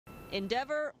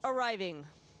Endeavour arriving.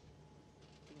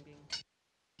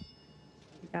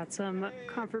 Got some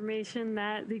confirmation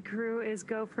that the crew is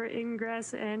go for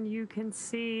ingress, and you can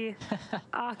see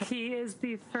Aki is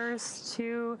the first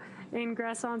to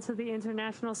ingress onto the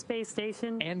International Space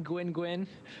Station. And Gwyn.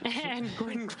 And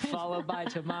Gwyn. Followed by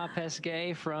Thomas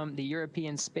Pesquet from the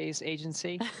European Space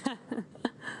Agency.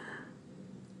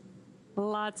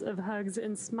 Lots of hugs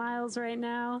and smiles right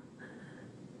now.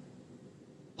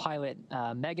 Pilot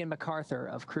Megan McArthur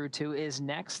of Crew-2 is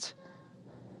next,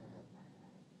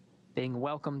 being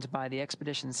welcomed by the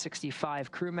Expedition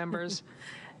 65 crew members,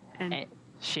 and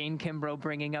Shane Kimbrough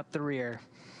bringing up the rear.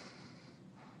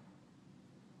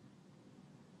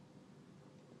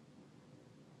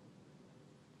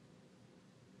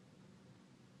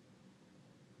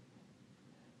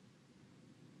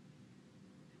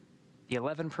 The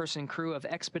 11-person crew of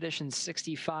Expedition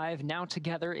 65 now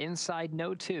together inside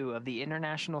Node 2 of the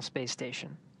International Space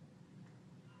Station.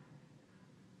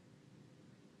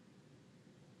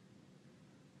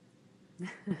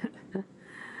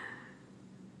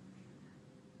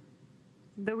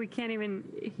 Though we can't even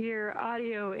hear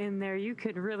audio in there, you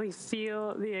could really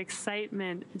feel the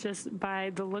excitement just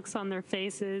by the looks on their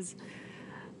faces,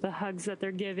 the hugs that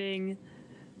they're giving.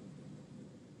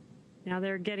 Now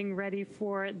they're getting ready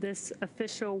for this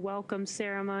official welcome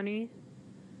ceremony.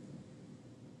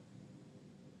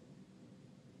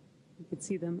 You can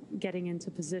see them getting into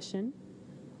position.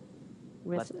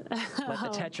 With let the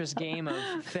Tetris game of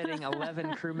fitting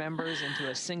 11 crew members into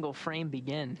a single frame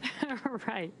begin.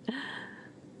 Right.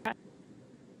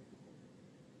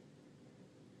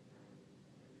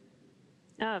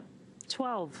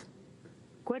 12.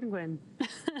 Gwyn.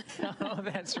 Oh,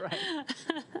 that's right.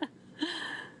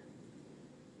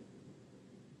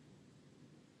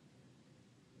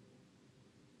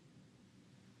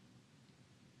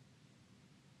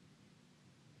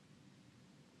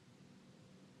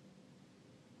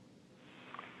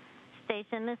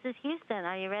 Station, this is Houston.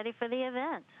 Are you ready for the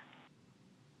event?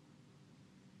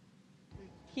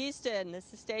 Houston,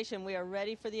 this is Station. We are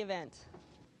ready for the event.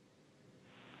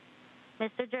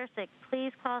 Mr. Jersick,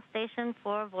 please call station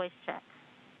for a voice check.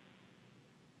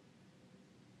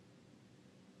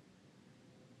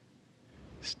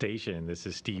 Station, this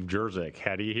is Steve Jersick.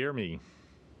 How do you hear me?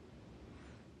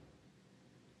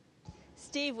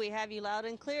 Steve, we have you loud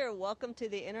and clear. Welcome to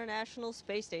the International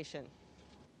Space Station.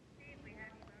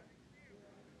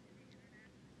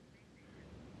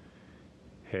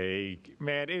 Hey,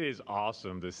 man, it is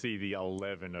awesome to see the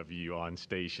 11 of you on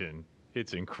station.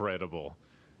 It's incredible.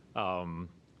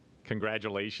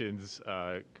 Congratulations,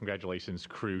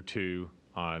 Crew-2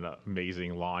 on an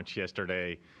amazing launch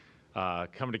yesterday.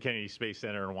 Coming to Kennedy Space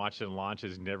Center and watching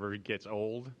launches never gets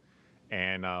old,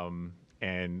 and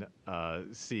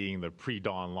seeing the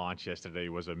pre-dawn launch yesterday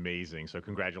was amazing. So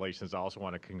congratulations. I also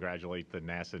want to congratulate the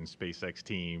NASA and SpaceX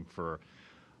team for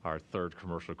our third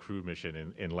commercial crew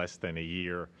mission in less than a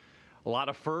year. A lot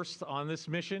of firsts on this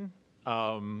mission,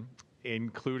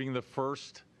 including the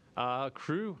first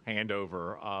crew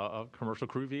handover of commercial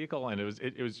crew vehicle, and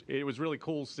it was really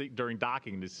cool during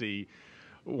docking to see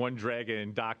one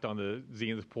Dragon docked on the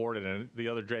Zenith port and the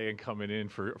other Dragon coming in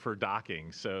for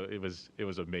docking. So it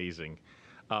was amazing.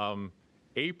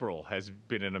 April has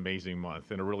been an amazing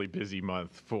month and a really busy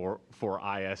month for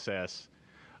ISS,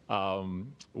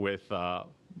 with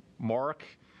Mark,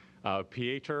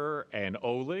 Pieter, and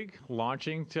Oleg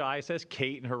launching to ISS.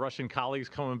 Kate and her Russian colleagues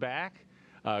coming back.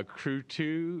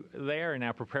 Crew-2 there, and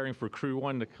now preparing for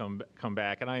Crew-1 to come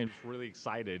back. And I am really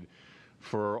excited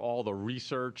for all the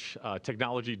research,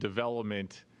 technology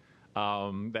development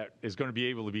that is going to be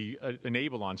able to be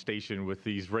enabled on station with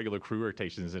these regular crew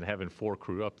rotations and having 4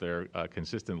 crew up there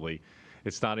consistently.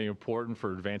 It's not only important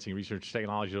for advancing research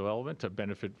technology development to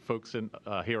benefit folks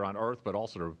here on Earth, but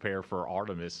also to prepare for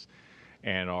Artemis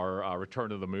and our return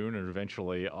to the moon, and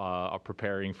eventually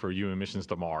preparing for human missions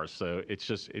to Mars. So it's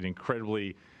just an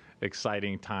incredibly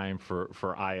exciting time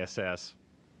for ISS.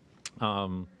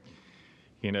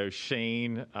 You know,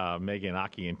 Shane, Megan,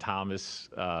 Aki, and Thomas,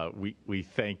 we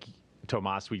thank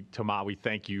Tomas. We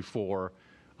thank you for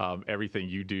everything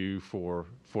you do for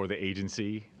the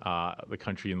agency, the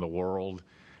country, and the world,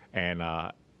 and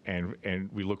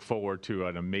we look forward to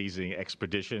an amazing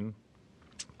expedition.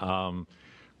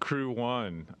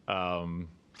 Crew-1,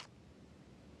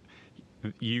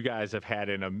 you guys have had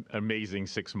an amazing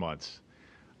 6 months.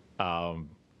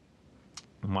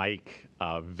 Mike,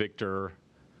 Victor,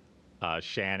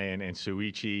 Shannon, and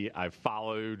Suichi, I've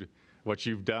followed what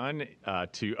you've done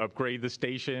to upgrade the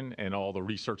station and all the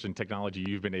research and technology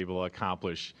you've been able to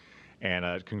accomplish. And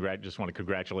just want to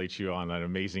congratulate you on an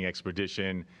amazing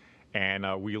expedition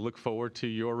and we look forward to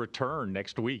your return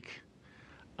next week.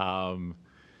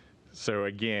 So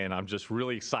again, I'm just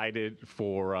really excited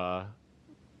for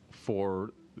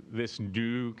this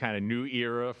new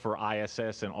era for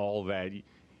ISS and all that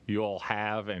you all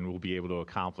have and will be able to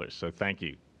accomplish. So thank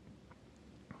you.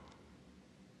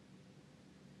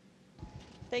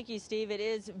 Thank you, Steve. It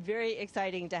is very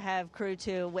exciting to have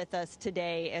Crew-2 with us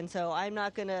today, and so I'm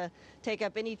not going to take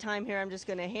up any time here. I'm just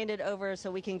going to hand it over so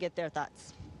we can get their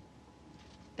thoughts.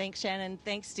 Thanks, Shannon.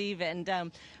 Thanks, Steve. And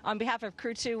on behalf of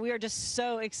Crew-2, we are just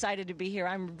so excited to be here.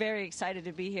 I'm very excited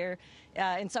to be here.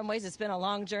 In some ways, it's been a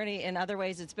long journey. In other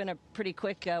ways, it's been a pretty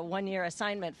quick one-year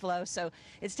assignment flow. So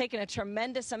it's taken a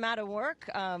tremendous amount of work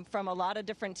from a lot of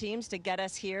different teams to get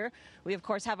us here. We, of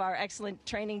course, have our excellent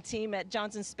training team at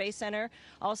Johnson Space Center,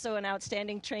 also an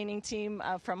outstanding training team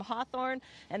from Hawthorne,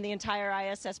 and the entire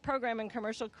ISS program and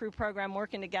commercial crew program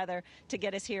working together to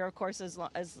get us here, of course, as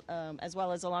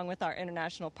well as along with our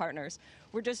international partners.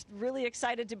 We're just really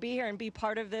excited to be here and be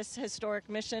part of this historic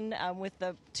mission with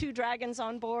the 2 Dragons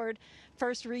on board.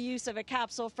 First reuse of a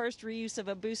capsule, first reuse of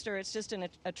a booster. It's just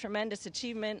a tremendous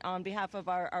achievement on behalf of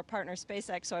our partner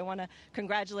SpaceX. So I want to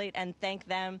congratulate and thank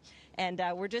them. And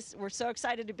we're so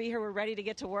excited to be here. We're ready to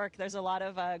get to work. There's a lot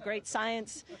of great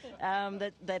science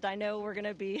that I know we're going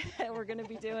to be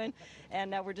doing,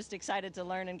 and we're just excited to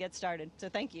learn and get started. So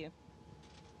thank you.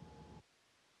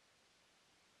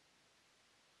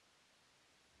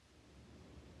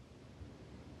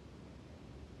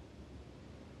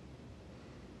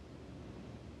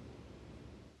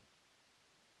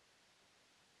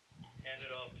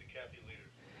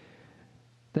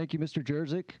 Thank you, Mr.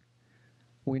 Jerzyk.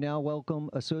 We now welcome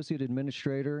Associate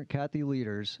Administrator Kathy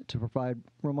Leaders to provide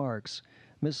remarks.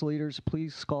 Ms. Leaders,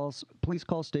 please call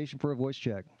station for a voice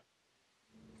check.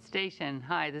 Station,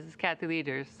 hi, this is Kathy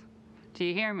Leaders. Do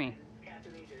you hear me?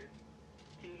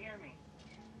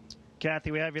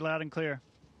 Kathy, we have you loud and clear.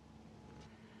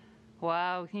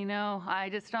 Wow, I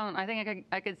just don't, I think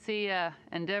I could see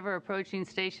Endeavour approaching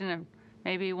station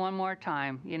maybe one more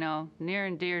time, near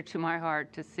and dear to my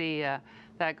heart to see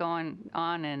that going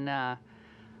on. And,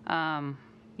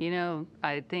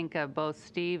 I think both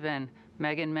Steve and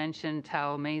Megan mentioned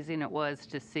how amazing it was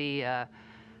to see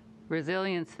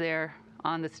resilience there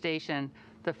on the station.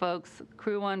 The folks,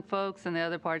 Crew-1 folks and the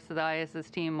other parts of the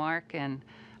ISS team, Mark, and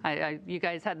you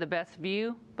guys had the best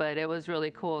view, but it was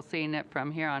really cool seeing it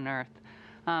from here on Earth.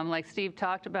 Like Steve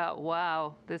talked about,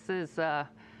 wow, this is,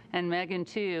 and Megan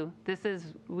too,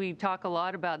 we talk a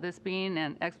lot about this being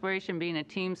an exploration being a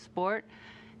team sport,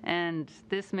 and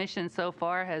this mission so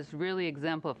far has really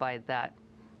exemplified that,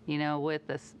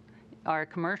 with our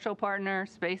commercial partner,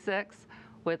 SpaceX,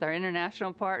 with our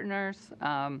international partners,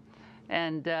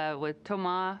 and with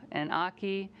Thomas and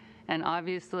Aki, and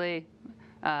obviously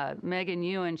Megan,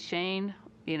 you and Shane,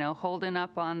 holding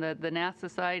up on the NASA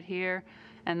side here,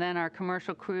 and then our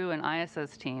commercial crew and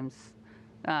ISS teams.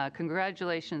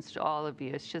 Congratulations to all of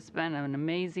you. It's just been an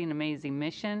amazing, amazing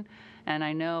mission, and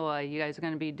I know you guys are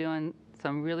going to be doing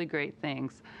some really great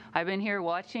things. I've been here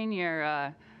watching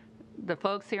the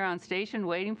folks here on station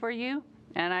waiting for you,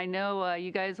 and I know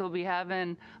you guys will be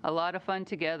having a lot of fun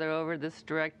together over this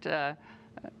direct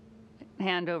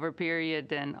handover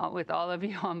period, and with all of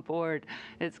you on board,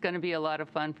 it's going to be a lot of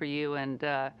fun for you, and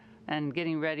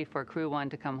getting ready for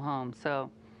Crew-1 to come home. So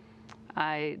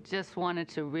I just wanted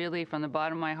to really, from the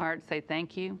bottom of my heart, say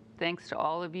thank you. Thanks to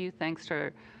all of you. Thanks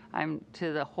to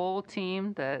the whole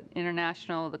team, the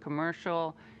international, the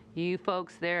commercial, you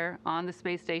folks there on the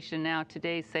space station now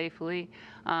today safely,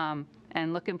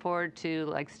 and looking forward to,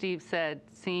 like Steve said,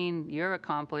 seeing your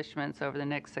accomplishments over the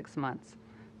next 6 months.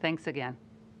 Thanks again.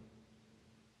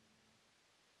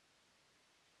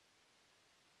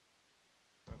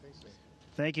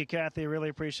 Thank you, Kathy. Really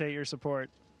appreciate your support.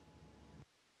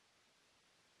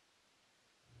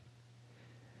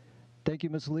 Thank you,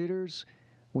 Ms. Leaders.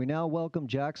 We now welcome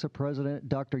JAXA President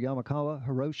Dr. Yamakawa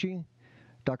Hiroshi.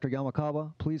 Dr.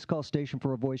 Yamakawa, please call station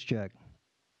for a voice check.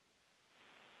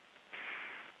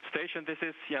 Station, this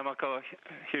is Yamakawa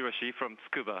Hiroshi from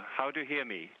Tsukuba. How do you hear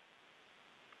me?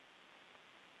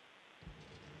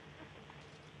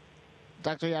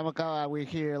 Dr. Yamakawa, we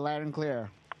hear loud and clear.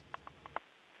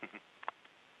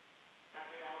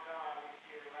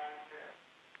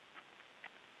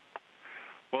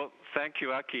 Well, thank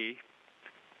you, Aki.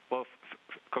 Well,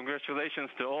 congratulations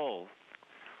to all.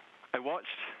 I watched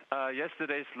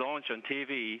yesterday's launch on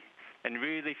TV and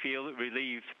really feel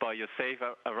relieved by your safe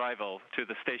arrival to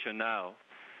the station now.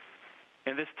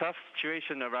 In this tough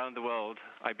situation around the world,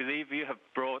 I believe you have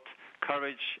brought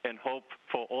courage and hope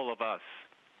for all of us.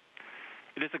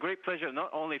 It is a great pleasure not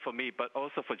only for me but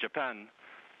also for Japan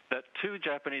that 2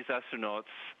 Japanese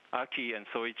astronauts, Aki and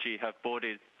Soichi, have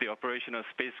boarded the operational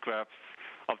spacecrafts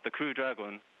of the Crew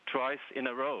Dragon twice in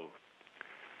a row.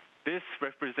 This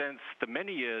represents the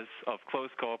many years of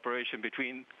close cooperation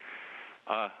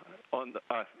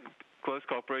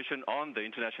on the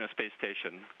International Space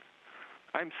Station.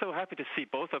 I'm so happy to see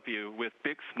both of you with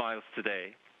big smiles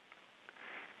today.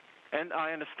 And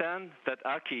I understand that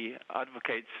Aki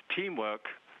advocates teamwork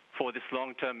for this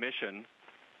long-term mission,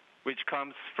 which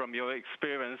comes from your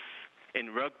experience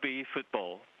in rugby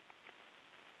football.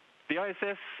 The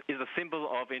ISS is a symbol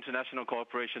of international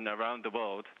cooperation around the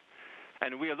world,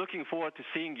 and we are looking forward to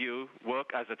seeing you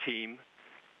work as a team,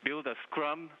 build a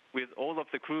scrum with all of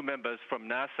the crew members from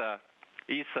NASA,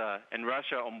 ESA, and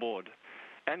Russia on board,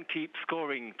 and keep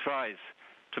scoring tries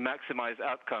to maximize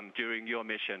outcome during your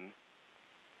mission.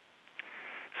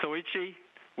 Soichi,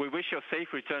 we wish you a safe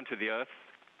return to the Earth.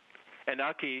 And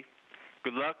Aki,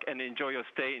 good luck and enjoy your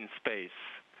stay in space.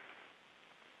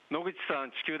 野口さ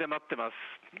ん、地球で待ってます。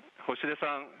星出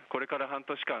さん、これから半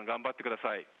年間頑張ってくだ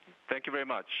さい。Thank you very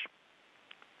much.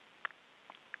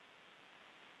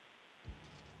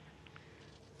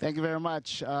 Thank you very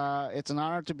much. It's an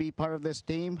honor to be part of this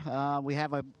team. We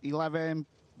have a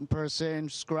 11-person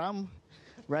scrum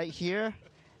right here,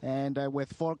 and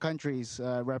with 4 countries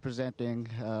representing.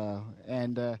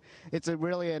 It's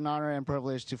really an honor and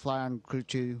privilege to fly on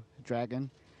Crew-2 Dragon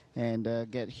and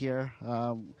get here.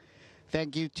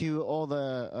 Thank you to all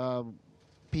the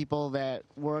people that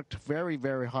worked very,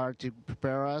 very hard to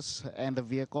prepare us and the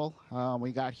vehicle.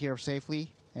 We got here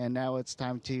safely, and now it's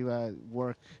time to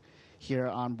work here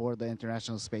on board the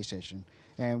International Space Station.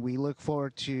 And we look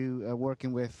forward to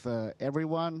working with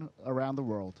everyone around the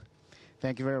world.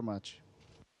 Thank you very much.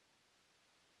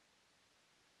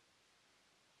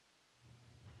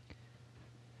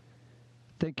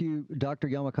 Thank you, Dr.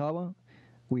 Yamakawa.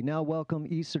 We now welcome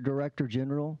ESA Director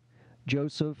General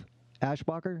Joseph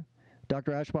Ashbacher.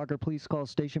 Dr. Ashbacher, please call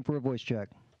station for a voice check.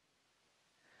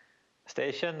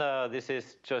 Station, this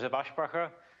is Joseph Ashbacher.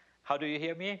 How do you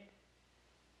hear me?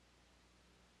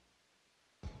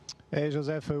 Hey,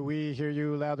 Joseph, we hear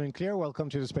you loud and clear. Welcome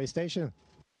to the space station.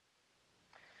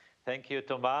 Thank you,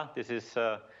 Thomas. This is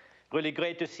really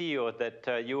great to see you,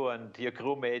 that you and your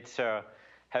crewmates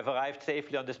have arrived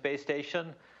safely on the space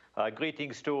station.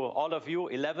 Greetings to all of you,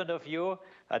 11 of you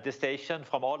at the station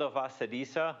from all of us at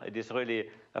ESA. It is really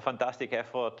a fantastic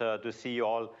effort to see you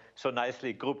all so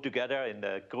nicely grouped together in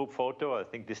the group photo. I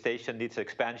think the station needs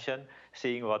expansion,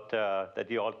 seeing that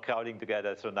you're all crowding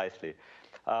together so nicely.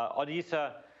 On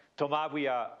ESA, Thomas, we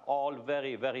are all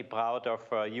very, very proud of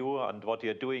you and what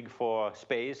you're doing for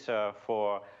space,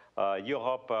 for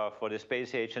Europe, for the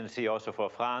space agency, also for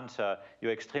France.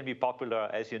 You're extremely popular,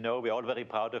 as you know. We're all very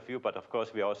proud of you, but of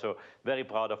course we're also very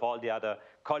proud of all the other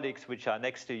colleagues which are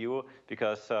next to you,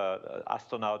 because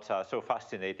astronauts are so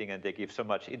fascinating and they give so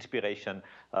much inspiration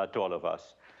to all of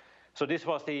us. So this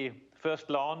was the first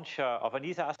launch of an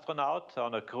ESA astronaut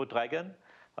on a Crew Dragon.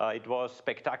 It was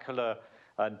spectacular,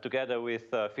 and together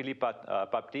with Philippe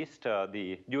Baptiste,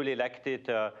 the newly elected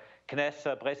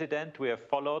CNES president, we have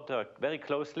followed very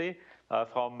closely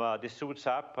from the suits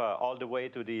up all the way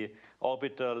to the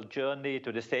orbital journey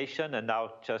to the station, and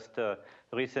now just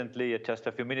recently, just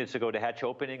a few minutes ago, the hatch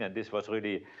opening, and this was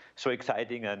really so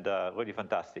exciting and really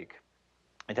fantastic.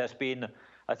 It has been,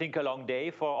 I think, a long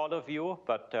day for all of you,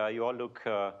 but you all look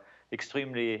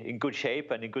extremely in good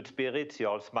shape and in good spirits. You're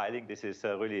all smiling. This is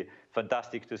really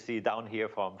fantastic to see down here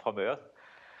from Earth.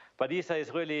 But ESA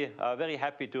is really very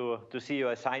happy to see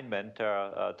your assignment,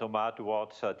 Thomas,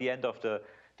 towards the end of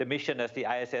the mission as the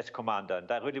ISS commander.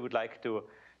 And I really would like to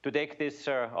take this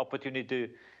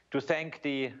opportunity to thank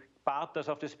the partners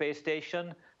of the space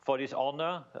station for this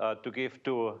honor to give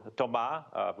to Thomas,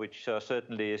 which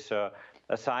certainly is a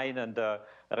sign and a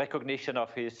recognition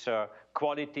of his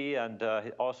quality and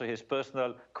also his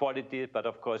personal quality, but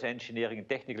of course engineering and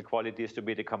technical qualities to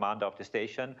be the commander of the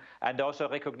station, and also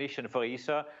recognition for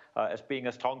ESA as being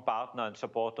a strong partner and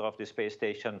supporter of the space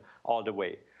station all the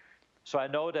way. So I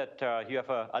know that you have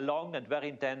a long and very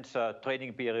intense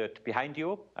training period behind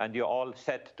you, and you're all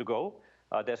set to go.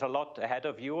 There's a lot ahead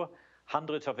of you.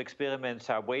 Hundreds of experiments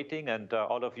are waiting, and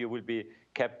all of you will be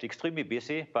kept extremely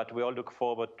busy, but we all look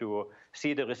forward to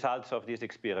see the results of these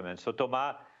experiments. So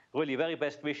Thomas, really very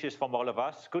best wishes from all of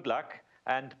us. Good luck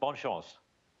and bonne chance.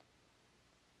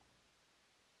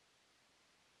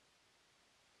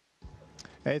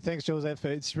 Hey, thanks, Joseph.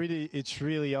 It's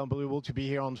really unbelievable to be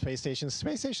here on Space Station.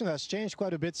 Space Station has changed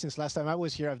quite a bit since last time I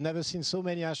was here. I've never seen so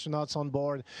many astronauts on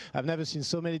board. I've never seen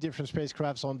so many different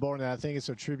spacecrafts on board, and I think it's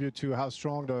a tribute to how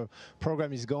strong the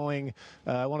program is going.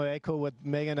 I want to echo what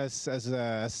Megan has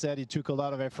said. It took a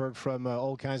lot of effort from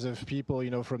all kinds of people,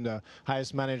 from the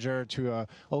highest manager to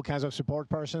all kinds of support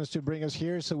persons to bring us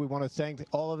here. So we want to thank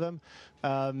all of them.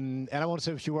 And I want to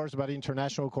say a few words about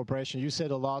international cooperation. You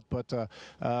said a lot, but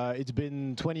it's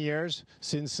been 20 years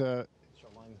since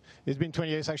it's been 20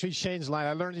 years. Actually, Shane's line,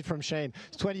 I learned it from Shane.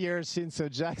 It's 20 years since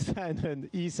JAXA and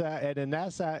ESA and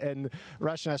NASA and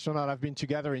Russian astronaut have been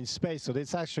together in space. So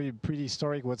it's actually pretty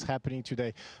historic what's happening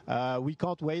today. We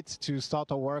can't wait to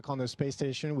start our work on the space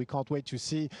station. We can't wait to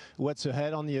see what's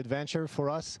ahead on the adventure for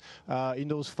us. In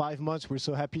those 5 months, we're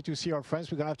so happy to see our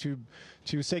friends. We're going to have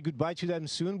to say goodbye to them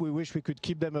soon. We wish we could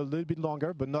keep them a little bit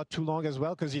longer, but not too long as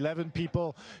well, because 11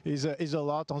 people is a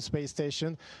lot on space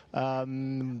station.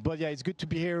 But yeah, it's good to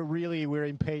be here. Really, we're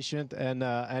impatient, and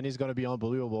it's going to be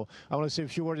unbelievable. I want to say a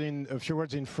few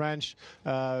words in French.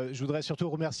 Je voudrais surtout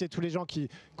remercier tous les gens qui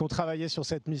ont travaillé sur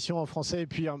cette mission en français, et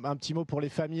puis un petit mot pour les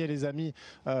familles et les amis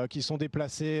qui sont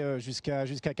déplacés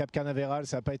jusqu'à Cap Canaveral.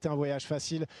 Ça n'a pas été un voyage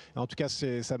facile. En tout cas,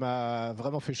 ça m'a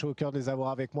vraiment fait chaud au cœur de les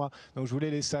avoir avec moi. Donc, je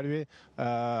voulais les saluer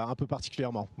un peu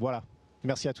particulièrement. Voilà.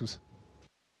 Merci à tous.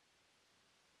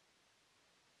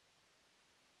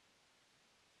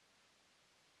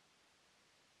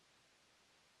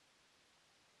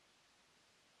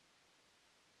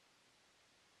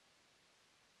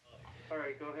 All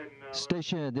right, go ahead and...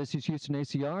 Station, this is Houston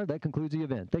ACR. That concludes the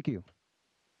event. Thank you.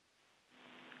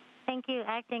 Thank you,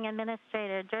 Acting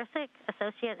Administrator Jersic,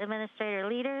 Associate Administrator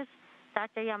Leaders,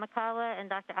 Dr. Yamakawa, and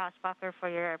Dr. Aschbacher for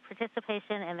your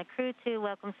participation in the Crew-2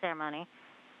 welcome ceremony.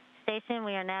 Station,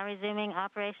 we are now resuming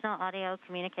operational audio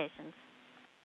communications.